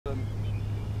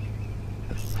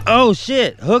Oh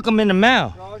shit, hook him in the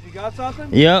mouth. Charles, you got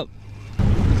something? Yep.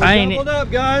 I ain't Doubled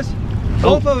up, guys.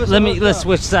 Oh, Both of us. let's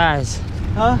switch sides.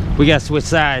 Huh? We gotta switch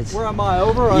sides. Where am I?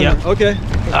 Over or Yep. under? Okay.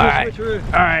 All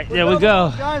right. There we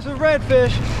go. Guys with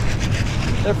redfish.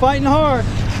 They're fighting hard.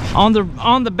 On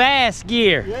the bass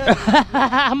gear. Yeah.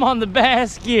 I'm on the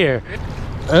bass gear.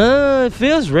 It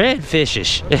feels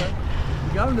redfishish. Okay.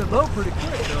 You got him to the boat pretty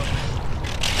quick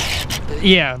though.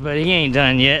 Yeah, but he ain't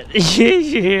done yet. You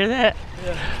hear that?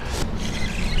 Yeah.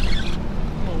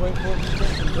 I'm gonna wait for him to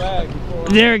take some drag before.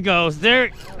 There it goes.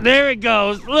 There it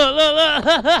goes. Look.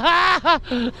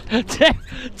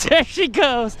 There she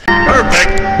goes.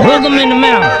 Perfect. Hook him in the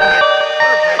mouth.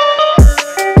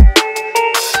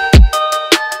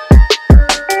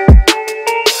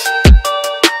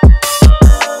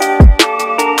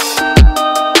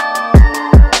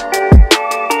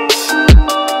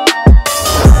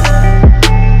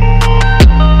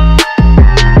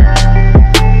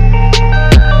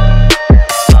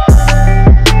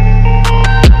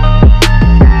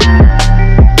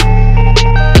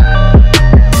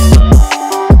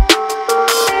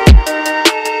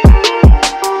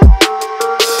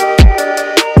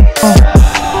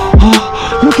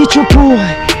 Look at your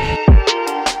boy.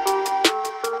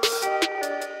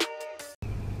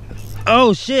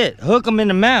 Oh shit, hook him in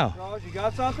the mouth. Charles, you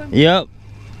got something? Yep.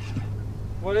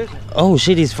 What is it? Oh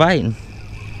shit, he's fighting.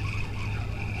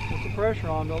 Put the pressure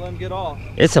on, don't let him get off.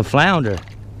 It's a flounder.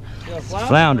 Yeah,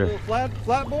 Flounder. A little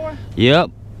flat boy? Yep.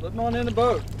 Let him on in the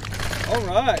boat. All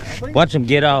right. Watch him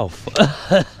get off.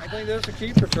 I think that's a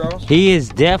keeper, Charles. He is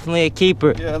definitely a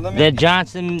keeper. Yeah, let me. That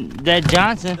Johnson. That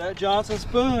Johnson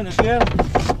spoon is good.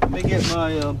 Let me get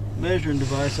my measuring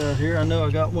device out here. I know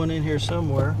I got one in here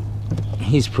somewhere.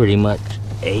 He's pretty much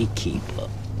a keeper.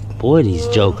 Boy, these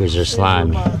jokers are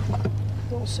slimy.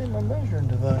 Don't see my measuring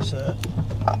device at.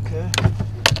 Okay.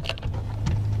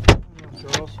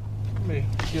 Charles, let me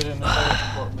get in the other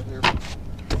compartment here.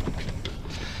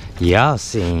 Y'all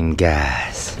seen,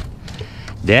 guys.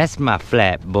 That's my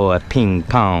flat boy ping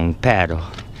pong paddle.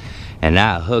 And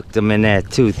I hooked him in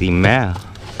that toothy mouth.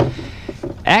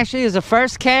 Actually, it was the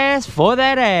first cast for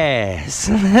that ass.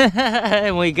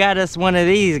 And we got us one of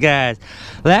these guys.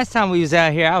 Last time we was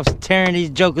out here, I was tearing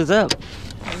these jokers up.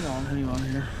 Hang on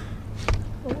here.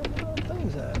 Oh, what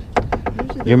thing's that?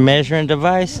 Your measuring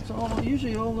device? It's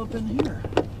usually all up in here.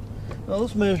 Well,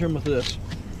 let's measure them with this.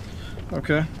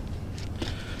 Okay.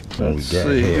 Let's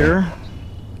see here.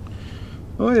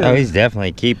 Oh yeah. Oh, he's definitely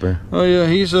a keeper. Oh yeah,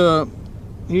 he's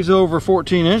over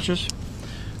 14 inches.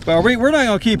 But we're not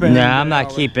gonna keep anything. Nah, I'm not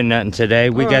keeping nothing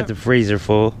today. We got the freezer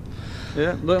full.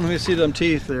 Yeah, let me see them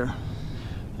teeth there.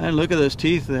 And look at those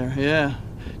teeth there. Yeah.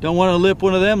 Don't want to lip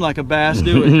one of them like a bass,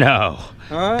 do we? No.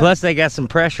 All right. Plus they got some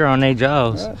pressure on their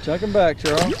jaws. All right, check them back,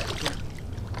 Charles.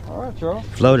 All right, Charles.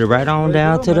 Floated right on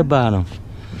down to the bottom.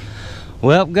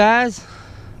 Well, guys,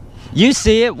 you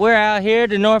see it. We're out here,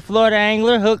 the North Florida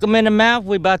angler. Hook them in the mouth.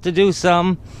 We about to do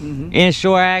something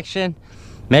inshore action.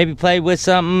 Maybe play with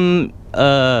something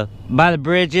by the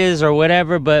bridges or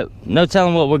whatever, but no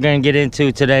telling what we're gonna get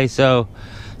into today, so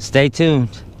stay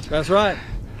tuned. That's right.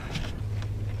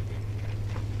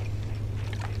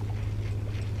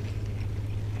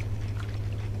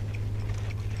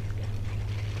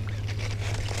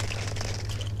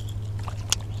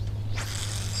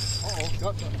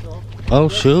 Got something, Charles. Oh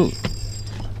shoot,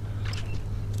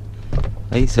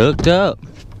 he's hooked up.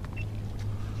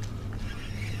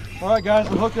 All right, guys,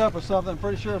 we're hooked up with something. I'm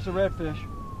pretty sure it's a redfish.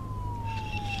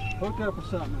 Hooked up with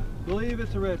something. Believe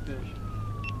it's a redfish.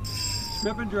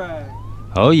 Strip and drag.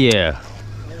 Oh yeah.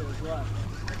 That was right.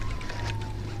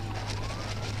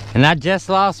 And I just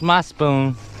lost my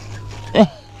spoon. Yeah,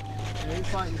 he's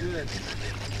fighting good.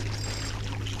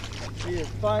 He is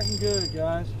fighting good,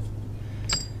 guys.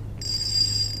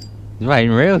 He's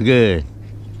fighting real good.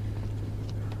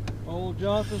 Old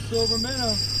Johnson silver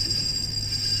minnow.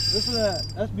 Listen to that.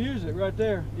 That's music right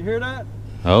there. You hear that?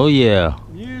 Oh yeah.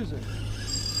 Music.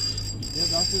 Yeah,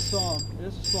 that's his song.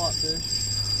 It's a slot fish.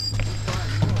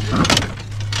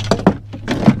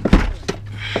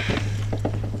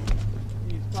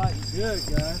 He's fighting good,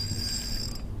 guys.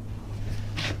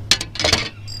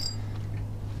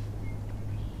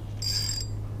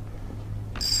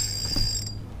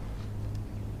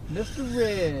 Mr.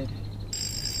 Red.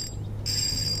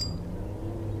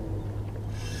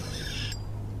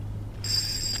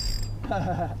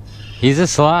 He's a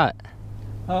slot.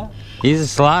 Huh? He's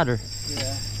a slotter.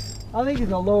 Yeah. I think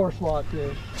he's a lower slot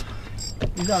fish.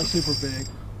 He's not super big.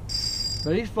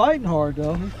 But he's fighting hard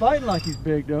though. He's fighting like he's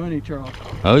big though, isn't he, Charles?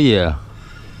 Oh yeah.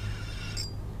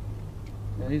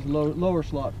 Yeah, he's a lower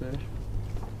slot fish.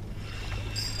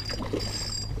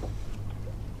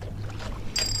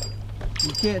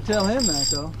 You can't tell him that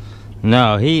though.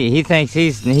 No, he thinks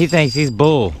he's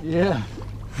bull. Yeah.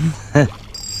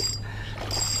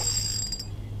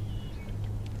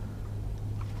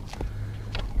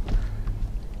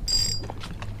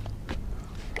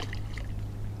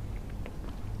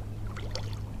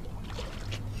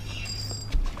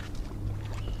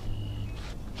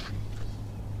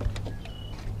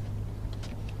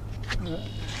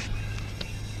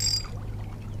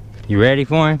 You ready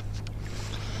for him?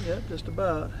 Yeah, just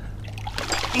about.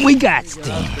 We got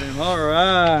him. All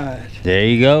right. There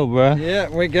you go, bro. Yeah,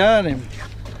 we got him.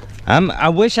 I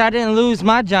wish I didn't lose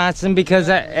my Johnson because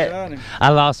I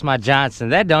lost my Johnson.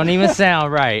 That don't even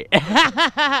sound right. Did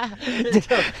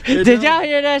y'all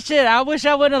hear that shit? I wish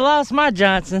I wouldn't have lost my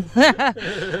Johnson.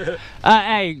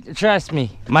 Hey, trust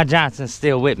me, my Johnson's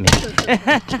still with me.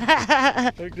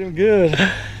 Looked him good.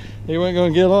 He wasn't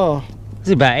gonna get off. Is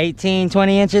he about 18,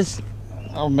 20 inches?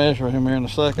 I'll measure him here in a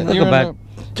second. Look about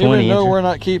 20 even though inches. we're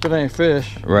not keeping any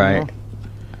fish. Right. You know?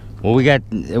 Well, we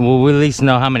at least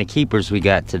know how many keepers we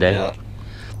got today. Yeah.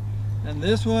 And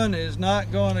this one is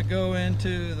not going to go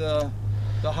into the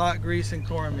hot grease and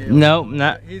cornmeal. Nope,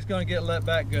 not. He's going to get let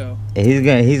back go. He's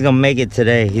gonna make it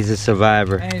today. He's a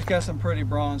survivor. And he's got some pretty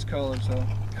bronze color, so God,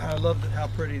 I love how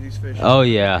pretty these fish are. Oh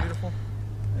yeah. Beautiful.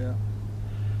 Yeah.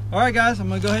 All right, guys, I'm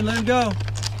gonna go ahead and let him go.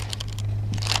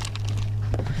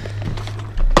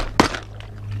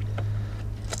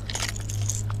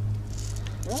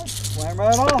 Well, swam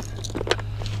right off.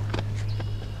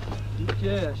 Shoot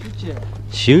ya.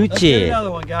 Shoot Let's get ya.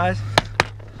 another one, guys.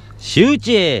 Shoot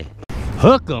ya.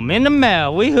 Hook 'em in the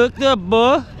mouth. We hooked up,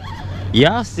 boy.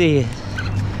 Y'all see it.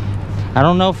 I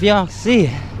don't know if y'all see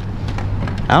it.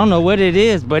 I don't know what it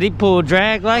is, but he pulled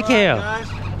drag like hell. Guys,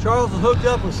 Charles is hooked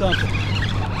up with something.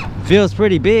 Feels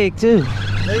pretty big too.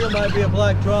 I think it might be a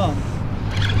black drum.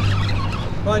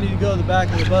 Probably need to go to the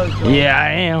back of the boat, Charles. Yeah,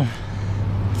 I am.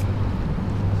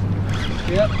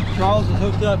 Yep, Charles is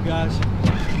hooked up, guys.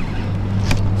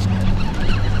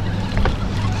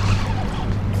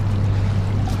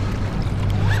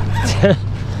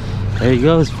 There he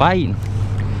goes, fighting.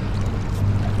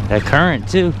 That current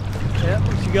too. Yep,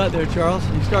 what you got there, Charles?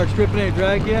 You start stripping any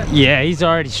drag yet? Yeah, he's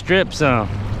already stripped some.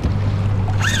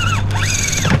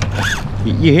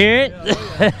 You hear it? Yeah, oh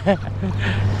yeah.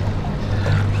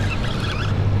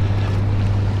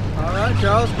 All right,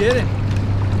 Charles, get it.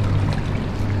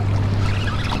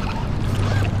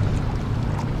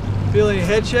 Feel any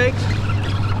head shakes?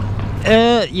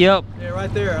 Yep. Yeah,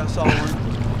 right there, I saw one.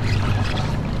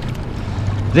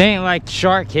 They ain't like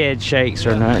shark head shakes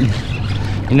or nothing.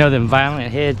 You know them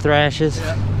violent head thrashes?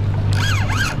 Yeah.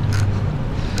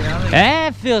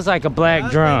 That feels like a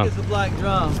black drum. I think it's a black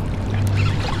drum.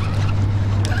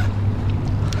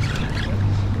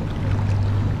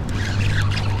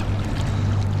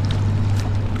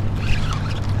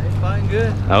 He's fighting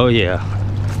good. Oh yeah.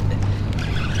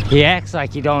 He acts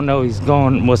like he don't know what's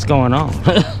going on.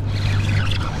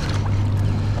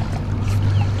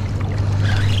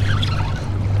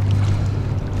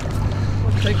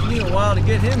 It's taking me a while to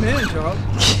get him in, Charles.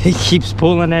 He keeps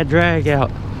pulling that drag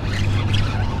out.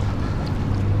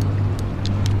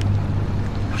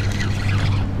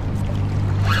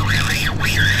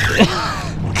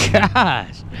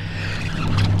 Gosh.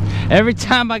 Every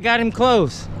time I got him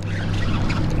close.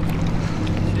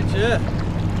 Shit, yeah.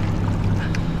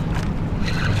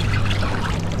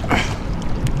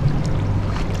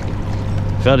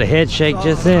 Felt a head shake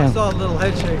just then. I saw a little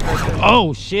head shake right there.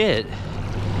 Oh shit.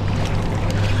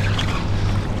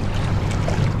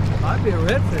 Might be a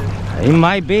redfish. He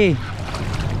might be.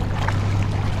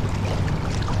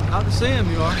 Out to see him,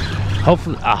 you are.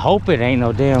 Hopefully, I hope it ain't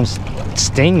no damn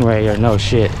stingray or no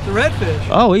shit. It's a redfish.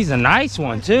 Oh, he's a nice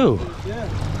one too. Yeah.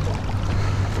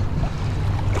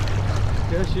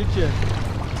 Go shoot ya.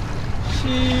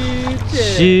 Shoot ya.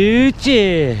 Shoot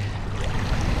ya.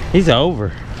 He's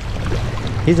over.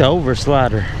 He's an over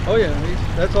slider. Oh yeah,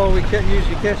 that's all we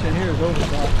usually catch in here is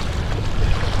overslot.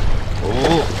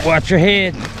 Oh, watch your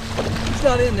head. He's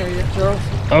not in there yet, Charles.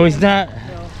 Oh, he's not? No.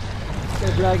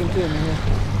 Gotta drag him to me here.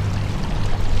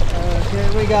 Okay,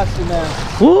 we got you now.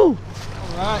 Woo! All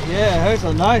right, yeah, that's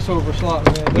a nice overslot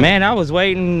red. Man, I was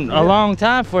waiting a long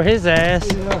time for his ass.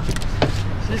 Yeah.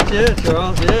 Shit, yeah,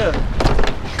 Charles, yeah.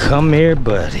 Come here,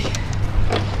 buddy.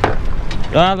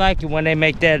 Oh, I like it when they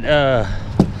make that,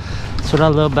 that's what I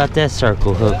love about that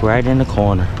circle hook, right in the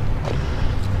corner.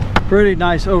 Pretty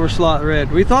nice overslot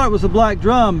red. We thought it was a black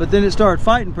drum, but then it started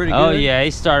fighting pretty good. Oh yeah,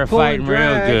 he started fighting real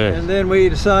good. And then we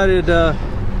decided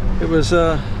it was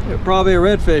probably a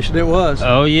redfish, and it was.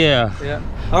 Oh yeah. Yeah.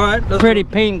 All right. Pretty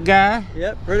pink guy.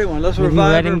 Yep, pretty one. Let's Maybe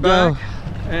revive let her him back. go.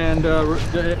 and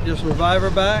just revive her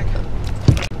back.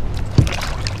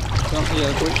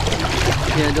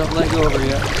 Don't let go of her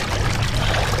yet.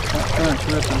 That current's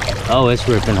ripping. Oh, it's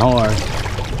ripping hard.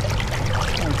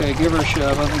 Okay, give her a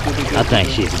shove. I think you'll be good. I think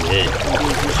she's good.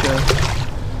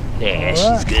 Yeah,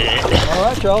 she's good. All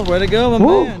right, Charles, way to go, my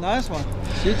man. Nice one.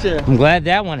 Shoot there. I'm glad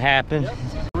that one happened. Yep.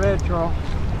 Red, Charles.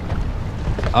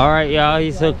 All right, y'all,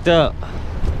 he's hooked up.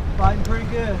 Fighting pretty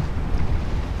good.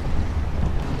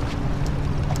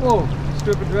 Whoa,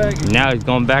 strip and drag. Now he's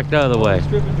going back the other way.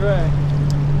 Strip and drag.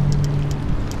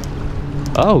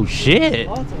 Oh, shit.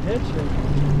 Lots of head shake.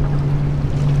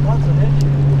 Lots of head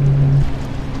shake.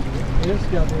 This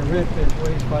has got to be a redfish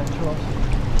way he's fighting, Charles.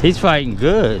 He's fighting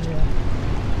good. Yeah.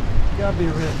 Gotta be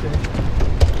a redfish.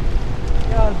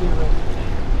 Gotta be a redfish.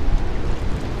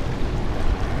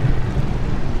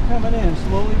 Coming in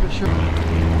slowly but surely.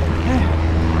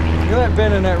 Look at that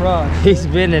bend in that rod. He's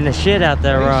bending the shit out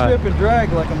that rod. He's strip and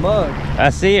drag like a mug. I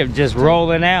see him just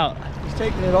rolling out. He's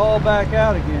taking it all back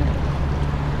out again.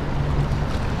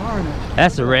 Darn it.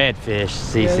 That's a redfish,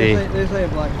 CC. Yeah, they say a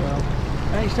black trout.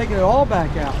 And he's taking it all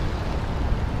back out.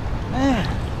 Man.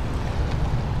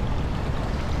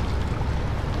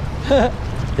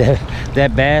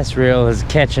 that bass reel is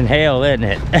catching hell, isn't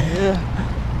it? Yeah.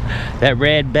 That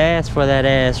red bass for that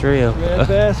ass reel. Red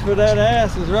bass for that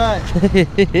ass is right.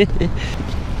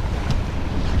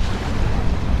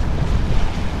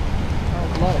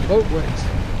 A lot of boat breaks.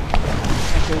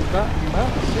 Okay,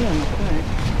 about to see him, I think.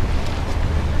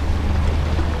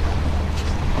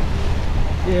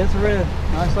 Yeah, it's a red.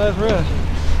 Nice size red.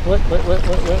 Wait.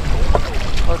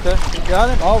 Okay, you got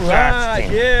him? All right,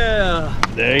 yeah.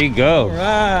 There you go. All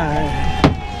right.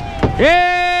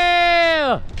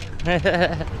 Yeah! That's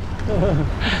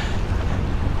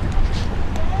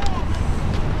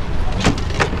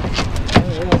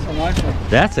a nice one.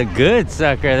 That's a good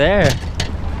sucker there.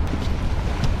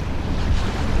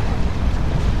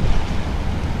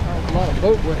 A lot of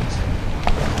boat breaks.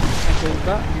 Okay,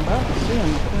 about to see him,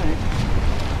 I think.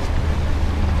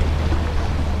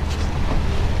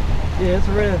 Yeah, it's a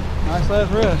red. Nice size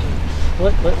red. Wait.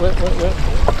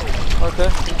 Okay,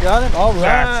 you got him? All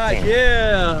right,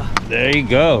 yeah. There you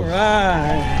go. All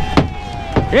right.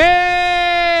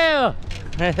 Yeah!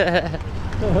 That's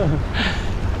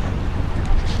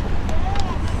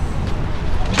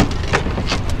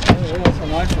a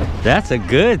nice one. That's a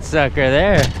good sucker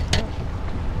there.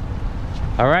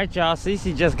 All right, y'all.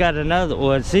 Cece just got another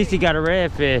one. Cece got a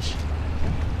redfish.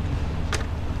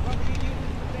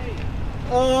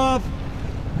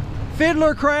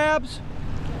 Fiddler crabs.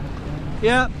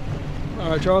 Yeah. All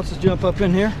right, Charles, let's jump up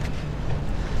in here.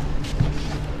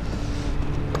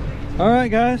 All right,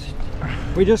 guys.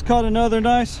 We just caught another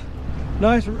nice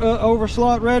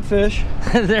overslot redfish.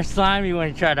 They're slimy when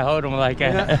you try to hold them like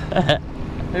that. Yeah.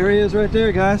 There he is right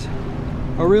there, guys.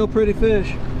 A real pretty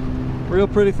fish. Real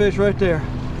pretty fish right there.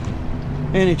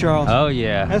 Ain't he, Charles? Oh,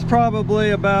 yeah. That's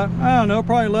probably about, I don't know,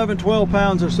 probably 11, 12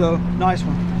 pounds or so. Nice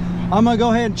one. I'm gonna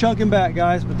go ahead and chunk him back,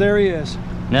 guys, but there he is.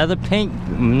 Another pink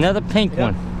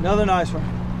one. Another nice one.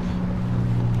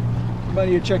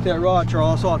 Somebody, you check that rod,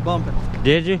 Charles. I saw it bumping.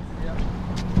 Did you? Yep.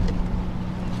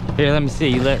 Here, let me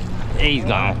see. He's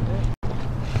gone.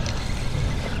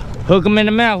 Hook him in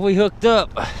the mouth. We hooked up.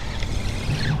 I'm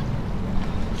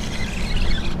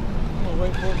gonna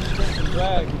wait for him to take some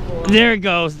drag before. There it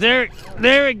goes. There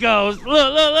it goes.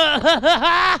 Look.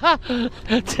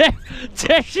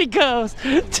 There she goes.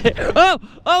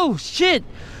 Oh shit.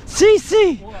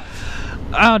 CC.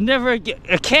 I'll never get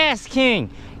a Cast King.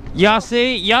 Y'all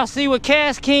see what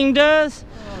Cast King does?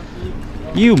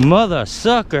 You mother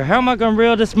sucker. How am I gonna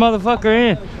reel this motherfucker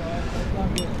in?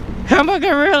 How am I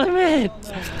gonna reel him in?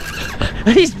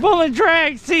 He's pulling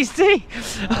drag, CC.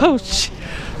 Oh shit.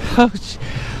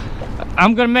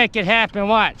 I'm gonna make it happen,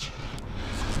 watch.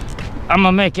 I'm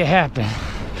gonna make it happen.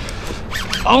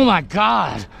 Oh my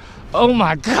God. Oh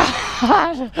my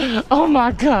God. Oh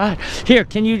my God. Here,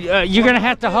 can you, you're gonna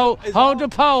have to hold the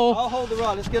pole. I'll hold the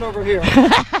rod, let's get over here.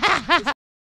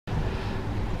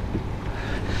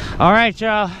 All right,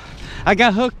 y'all. I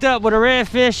got hooked up with a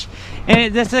redfish,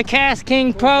 and that's a Cast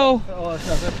King pole. Oh, it's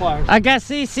not that pliers. I got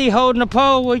CC holding the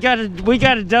pole. We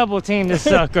gotta double team this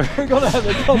sucker. We're gonna have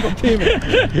a double team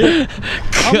it.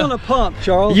 I'm gonna pump,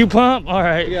 Charles. You pump? All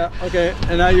right. Yeah, okay,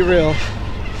 and now you reel.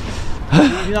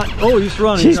 Oh, he's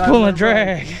running. She's pulling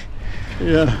drag.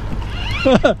 Yeah.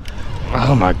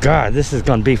 Oh my God, this is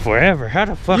gonna be forever. How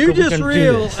the fuck are we gonna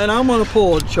reel, do this? and I'm gonna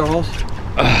pull it, Charles.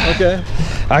 Okay.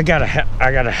 I gotta.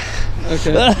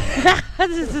 Okay.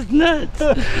 This is nuts.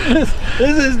 This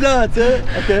is nuts, eh?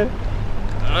 Okay.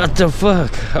 What the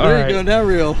fuck? All There right. you go, now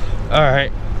reel. All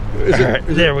right.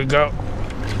 There we go.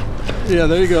 Yeah,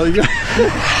 there you go.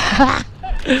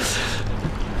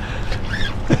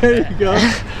 There you go.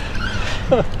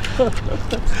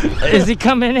 Is he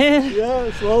coming in?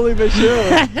 Yeah, slowly but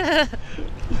surely.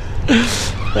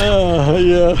 Oh,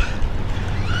 yeah.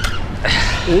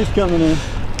 He's coming in.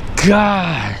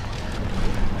 God.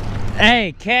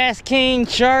 Hey, Cast King,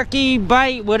 Sharky,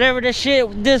 Bite, whatever the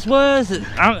shit this was,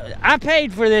 I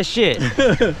paid for this shit.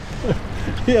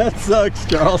 Yeah, it sucks,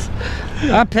 Charles.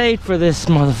 I paid for this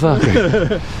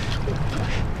motherfucker.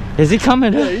 Is he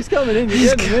coming in? Yeah, he's coming in.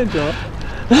 You're getting him in, Charles.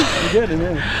 You're getting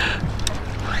him in.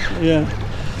 Yeah.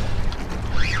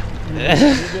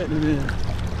 You're getting him in.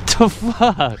 The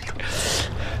fuck?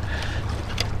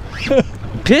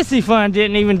 Pissy Fun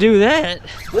didn't even do that.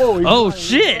 Whoa, oh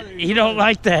shit, he don't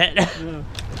like that. Yeah.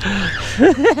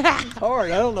 It's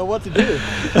hard, I don't know what to do.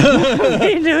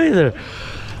 Me neither.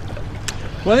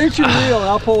 Why don't you reel and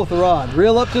I'll pull with the rod.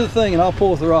 Reel up to the thing and I'll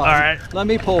pull with the rod. Alright. Let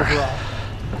me pull with the rod.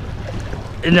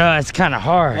 No, it's kind of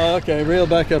hard. Oh, okay, reel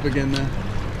back up again then.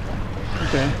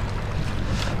 Okay.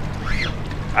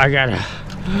 I gotta...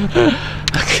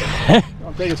 Okay.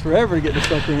 It'll take us forever to get this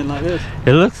sucker in like this.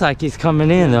 It looks like he's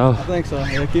coming in though. I think so.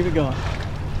 Yeah, keep it going.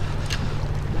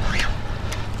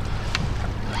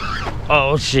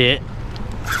 Oh shit.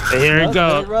 Here it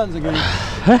goes. It runs again.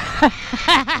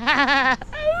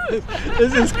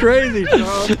 This is crazy,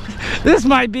 Charles. This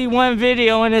might be one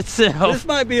video in itself. This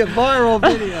might be a viral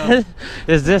video.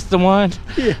 Is this the one?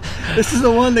 Yeah, this is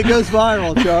the one that goes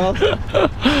viral, Charles.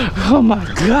 Oh my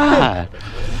god.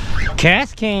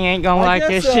 Cast King ain't gonna like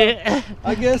this shit.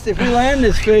 I guess if we land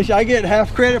this fish, I get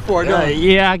half credit for it, don't I?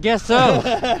 Yeah, I guess so.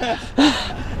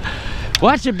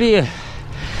 Watch it be a...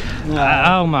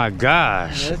 oh my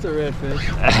gosh. Yeah, that's a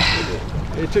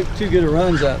redfish. It took 2 good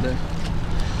runs out there.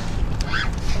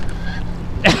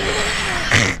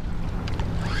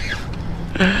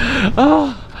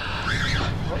 Oh.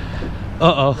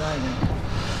 Uh-oh.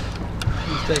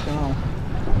 He's taking off.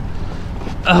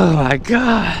 Oh my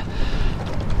god.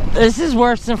 This is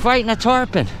worse than fighting a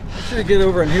tarpon. I should get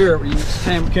over in here where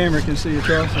the camera can see you,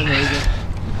 Charles. There you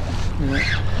go.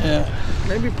 Yeah.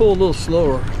 Maybe pull a little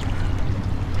slower.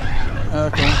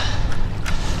 Okay.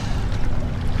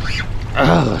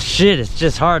 Oh shit, it's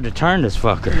just hard to turn this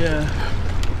fucker. Yeah.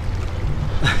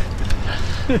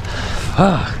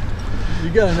 Fuck. You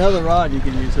got another rod you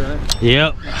can use, right?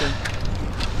 Yep. Okay.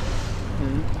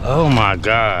 Oh my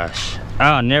gosh.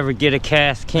 I'll never get a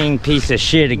Cast King piece of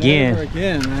shit again. Never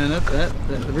again, man.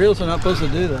 The reels are not supposed to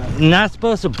do that. Not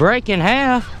supposed to break in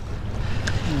half.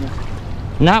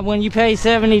 Not when you pay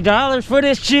 $70 for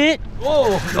this shit.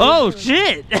 Whoa. Oh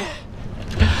shit.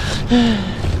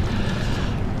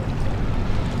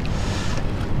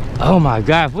 Oh my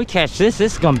god, if we catch this,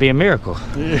 this is gonna be a miracle.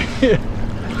 Yeah.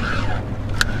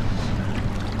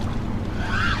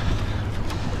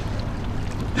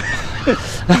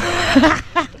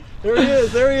 There he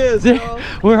is, there he is.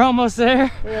 We're almost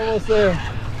there. We're almost there.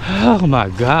 Oh my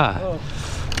god. Oh,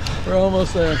 we're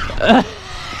almost there.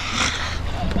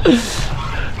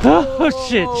 Oh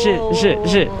shit, shit.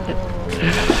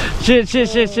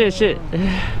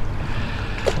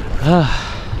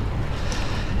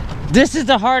 This is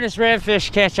the hardest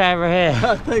redfish catch I ever had.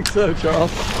 I think so,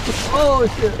 Charles. Oh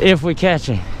shit. If we catch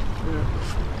him.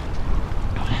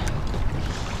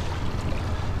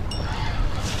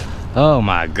 Oh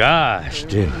my gosh,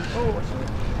 dude. Go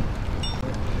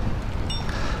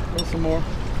some more.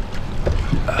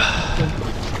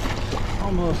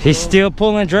 Almost. He's still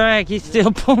pulling drag. He's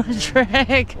still pulling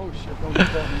drag. Oh shit, don't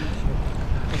get that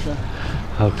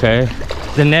one. Okay.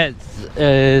 The net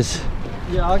is...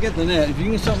 Yeah, I'll get the net. If you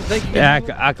can something, think you can.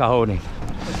 Yeah, I can hold him.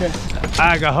 Okay.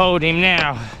 I can hold him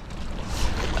now.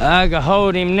 I can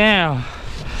hold him now.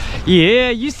 Yeah,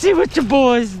 you see what your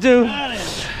boys do.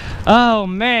 Oh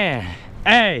man.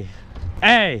 Hey,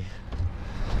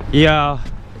 y'all.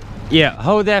 Yeah,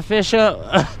 hold that fish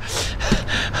up.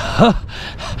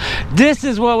 This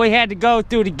is what we had to go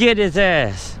through to get his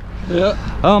ass. Yep.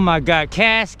 Oh my god,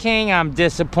 Cast King, I'm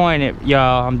disappointed,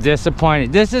 y'all. I'm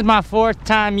disappointed. This is my 4th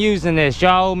time using this.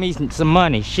 Y'all owe me some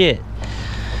money. Shit.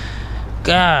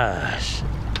 Gosh.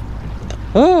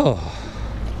 Oh.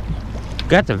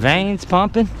 Got the veins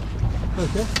pumping.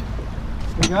 Okay.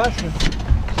 We got you.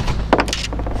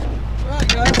 Alright,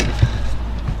 guys.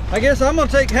 I guess I'm gonna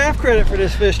take half credit for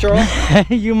this fish, Charles.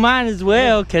 You might as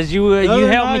well, cause you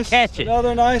helped me catch it.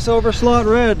 Another nice overslot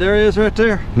red. There he is, right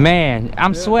there. Man,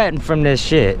 I'm sweating from this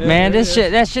shit. Yeah, man,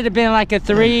 that should have been like a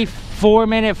 3-4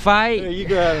 minute fight. Yeah, you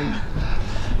got him.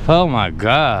 Oh my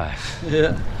gosh.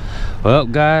 Yeah. Well,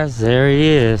 guys, there he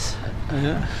is.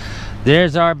 Yeah.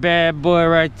 There's our bad boy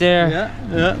right there.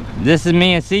 Yeah. This is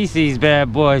me and Cece's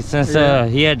bad boy since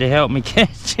he had to help me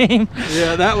catch him.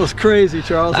 Yeah, that was crazy,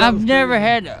 Charles. I've never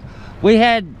had. We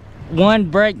had one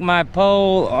break my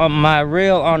pole on my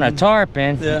reel on a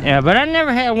tarpon. Yeah, but I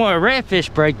never had a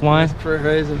redfish break one. That's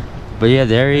crazy. But yeah,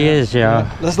 there he is, y'all.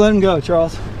 Yeah. Let's let him go,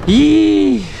 Charles.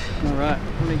 Yee. All right,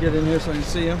 let me get in here so I can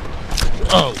see him.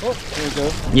 Oh, there he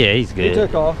goes. Yeah, he's good. He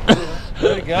took off.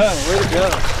 Way to go, way to go.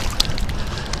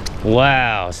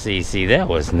 Wow, Cece, that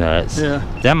was nuts. Yeah.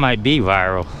 That might be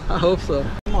viral. I hope so.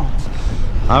 Come on.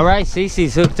 All right,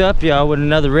 Cece's hooked up, y'all, with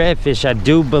another redfish, I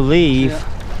do believe. Yeah.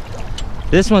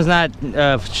 This one's not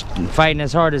fighting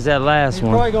as hard as that last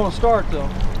one. He's probably gonna start though.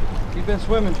 He's been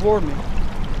swimming toward me.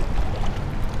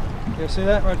 You see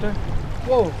that right there?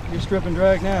 Whoa, you're strip and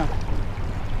drag now.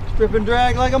 Strip and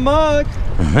drag like a mug.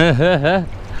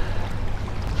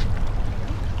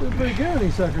 Doing pretty good with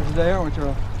these suckers today, aren't we,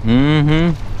 Charles?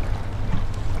 Mm-hmm.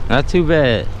 Not too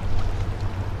bad.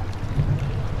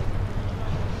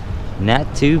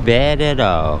 Not too bad at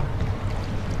all.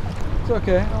 It's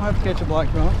okay, I don't have to catch a black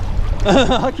drum.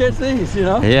 I'll catch these, you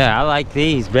know? Yeah, I like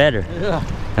these better. Yeah.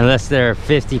 Unless they're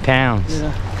 50 pounds.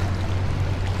 Yeah.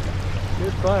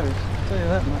 Good fighters. I'll tell you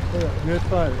that much. Yeah, good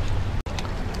fighters.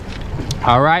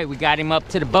 All right, we got him up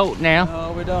to the boat now.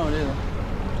 No, we don't either.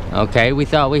 Okay, we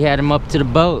thought we had him up to the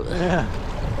boat. Yeah.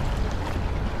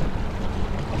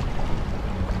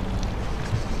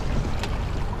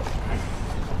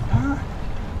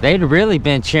 They'd have really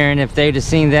been cheering if they'd have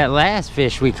seen that last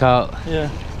fish we caught.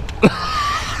 Yeah.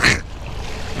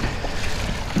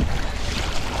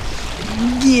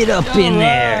 Get up in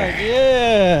there.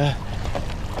 Yeah.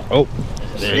 Oh,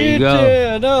 there you go.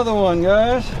 Yeah, another one,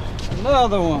 guys.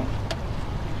 Another one.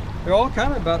 They're all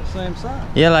kind of about the same size.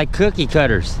 Yeah, like cookie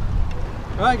cutters.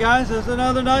 All right, guys, there's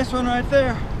another nice one right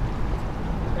there.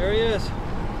 There he is.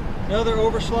 Another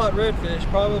overslot redfish,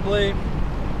 probably,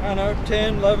 I don't know,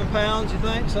 10, 11 pounds, you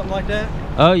think? Something like that?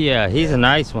 Oh, yeah, he's a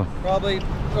nice one. Probably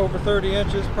over 30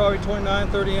 inches, probably 29,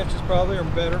 30 inches probably, or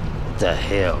better. What the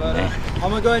hell, But, man? I'm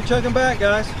going to go ahead and check him back,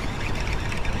 guys.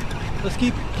 Let's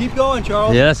keep going,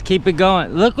 Charles. Yeah, let's keep it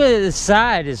going. Look at the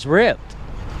side, it's ripped.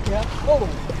 Yeah. Oh, man,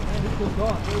 this was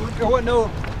gone.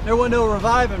 There wasn't no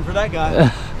reviving for that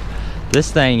guy.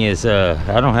 This thing is,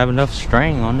 I don't have enough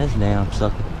string on this damn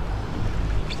sucker.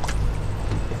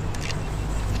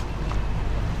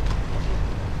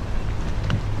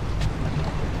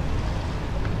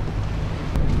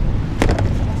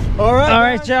 All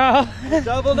right, y'all.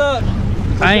 Doubled up.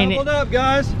 Doubled up,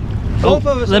 guys. Both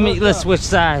of us. Let's switch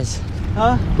sides.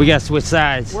 Huh? We got to switch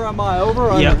sides. Where am I? Over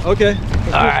or under? Yep. Okay.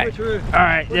 All right.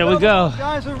 There we go.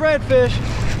 Guys with redfish.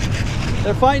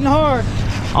 They're fighting hard.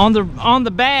 On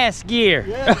the bass gear.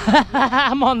 Yeah.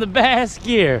 I'm on the bass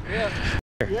gear. Yeah.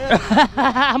 Yeah.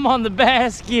 I'm on the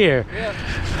bass gear. Yeah.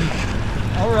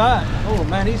 All right. Oh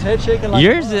man, he's head shaking like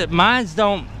yours. Mine's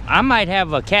don't. I might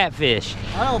have a catfish.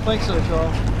 I don't think so,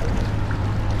 Charles.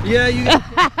 Yeah, you.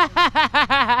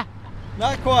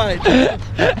 Not quite. I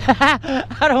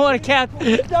don't want to count.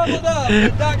 We doubled up,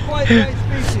 but not quite the right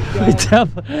species, guys.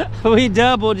 We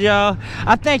doubled, y'all.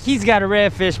 I think he's got a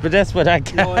redfish, but that's what I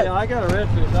got. Oh yeah, I got a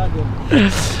redfish.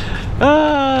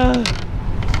 I do.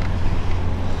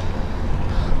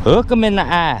 Hook him in the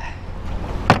eye.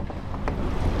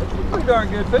 It's pretty darn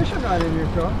good fishing right in here,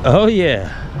 Charles. Oh yeah.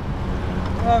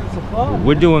 We're having some fun.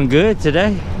 We're doing good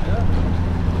today. Yeah.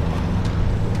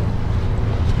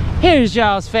 Here's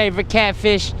y'all's favorite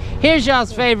catfish. Here's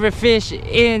y'all's favorite fish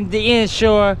in the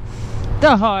inshore.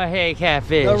 The hardhead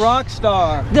catfish. The rock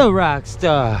star. The rock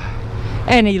star.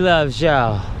 And he loves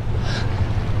y'all.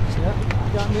 Yep,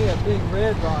 got me a big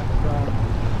red rock star.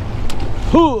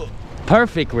 Whew.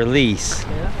 Perfect release.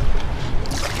 Yeah.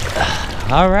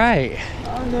 All right.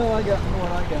 I know I got more.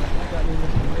 I got me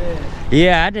this red.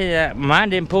 Yeah, I did. Mine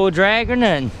didn't pull drag or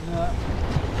nothing.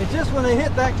 It's just when they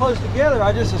hit that close together,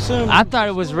 I just assumed. I thought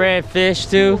it was redfish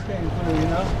too. Came through, you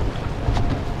know?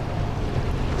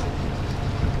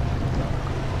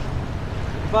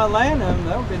 If I land them,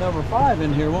 that would be number 5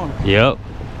 in here, won't it? Yep.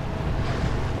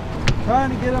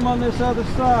 Trying to get them on this other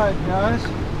side, guys.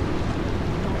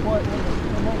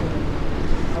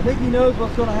 I think he knows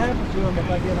what's going to happen to him if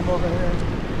I get him over here.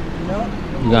 You know?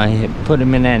 You gonna put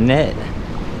him in that net?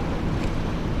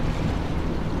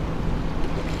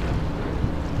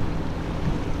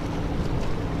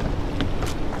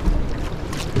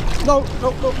 No.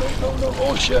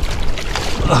 Oh, shit.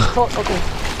 Oh, okay.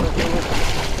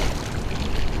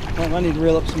 Well, I need to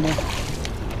reel up some more. I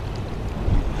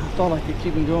thought I could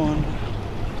keep him going.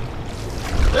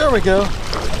 There we go.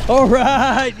 All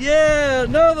right. Yeah,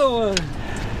 another one.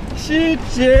 Shoot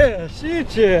ya,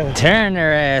 shoot ya. Tearing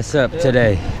their ass up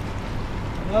today.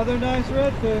 Another nice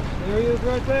redfish. There he is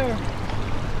right there.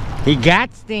 He got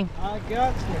him. I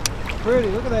got him. Pretty,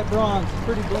 look at that bronze.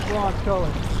 Pretty bronze color.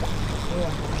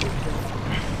 Yeah.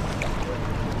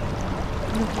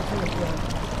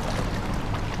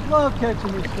 Love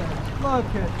catching this thing. Love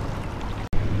catching.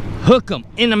 Hook 'em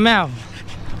in the mouth.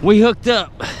 We hooked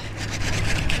up.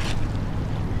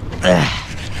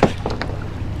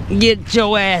 Get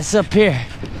your ass up here.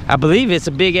 I believe it's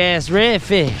a big ass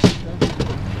redfish.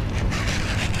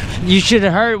 You should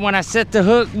have heard when I set the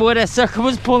hook, boy, that sucker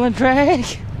was pulling drag.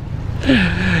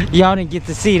 Y'all didn't get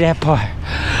to see that part.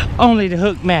 Only the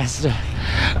hook master.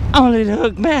 Only the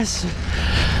hook master.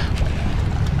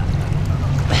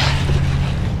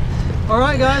 All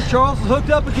right, guys, Charles is hooked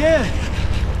up again.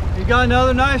 He got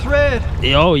another nice red.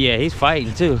 Oh yeah, he's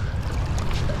fighting too.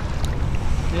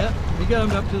 Yeah, he got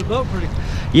him up to the boat pretty quick.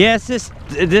 Yes,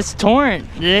 this torrent,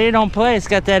 they don't play. It's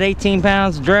got that 18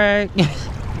 pounds drag.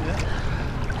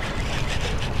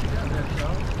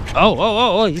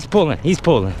 Oh, he's pulling. He's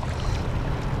pulling. Is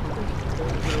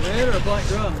it a red or a black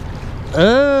drum?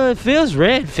 It feels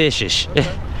redfishish. Okay.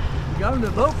 You got him to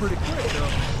the boat pretty quick though.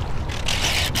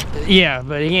 Yeah,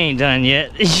 but he ain't done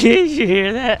yet. You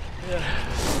hear that?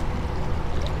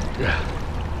 Yeah.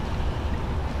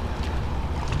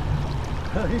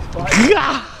 He's fighting.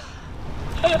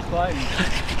 He's fighting.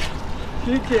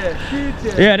 Shoot ya, shoot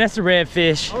ya. Yeah, that's a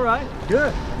redfish. All right,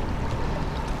 good.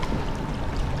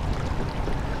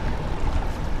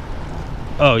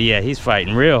 Oh yeah, he's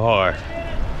fighting real hard.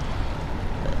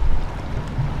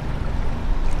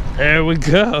 There we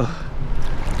go.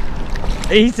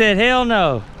 He said, hell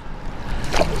no.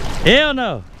 Hell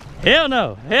no. Hell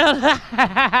no. Hell no.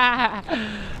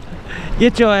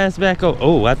 Get your ass back over.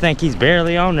 Oh, I think he's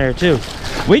barely on there too.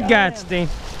 We got Sting.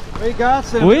 We got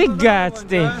some. We got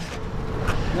Sting.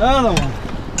 Another one.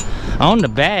 On the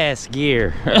bass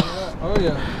gear. Oh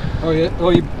yeah. Oh yeah. Oh,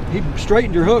 he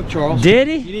straightened your hook, Charles. Did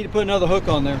he? You need to put another hook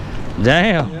on there.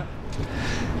 Damn. Yeah.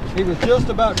 He was just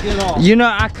about to get off. You know,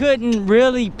 I couldn't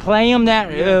really play him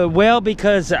that well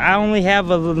because I only have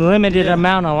a limited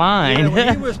amount of line. Yeah,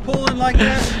 when he was pulling like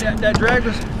that drag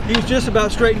was, he was just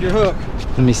about straightened your hook.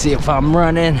 Let me see if I'm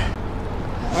running.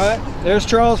 All right, there's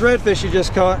Charles redfish you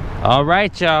just caught. All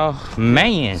right, y'all.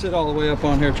 Man. Sit all the way up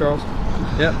on here, Charles.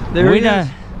 Yep, there he is.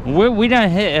 We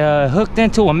done hooked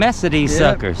into a mess of these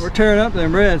suckers. We're tearing up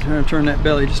them reds. I'm gonna turn that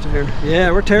belly just to here. Yeah,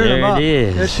 we're tearing them up. There it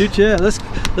is. Let's shoot ya.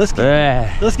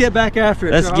 Let's get back after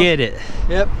it. Let's Charles. get it.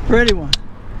 Yep, pretty one.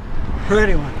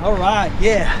 Pretty one. All right,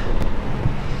 yeah.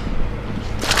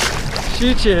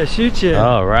 Shoot ya, shoot ya.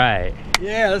 All right.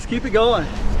 Yeah, let's keep it going.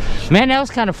 Man, that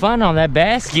was kind of fun on that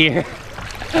bass gear.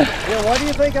 Yeah, why do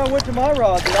you think I went to my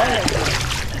rod that I had to?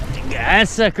 That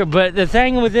sucker, but the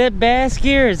thing with that bass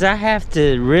gear is I have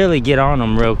to really get on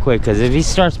him real quick because if he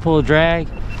starts pulling drag.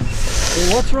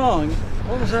 Well, what's wrong?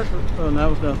 What was that? Oh, that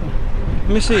was nothing. Let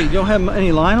me see. You don't have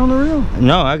any line on the reel?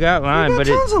 No, I got line, but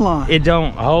tons of line. It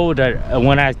don't hold.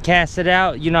 When I cast it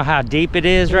out, you know how deep it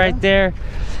is right there?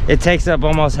 It takes up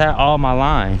almost all my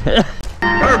line.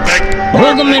 Perfect.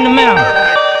 Hook him in the mouth.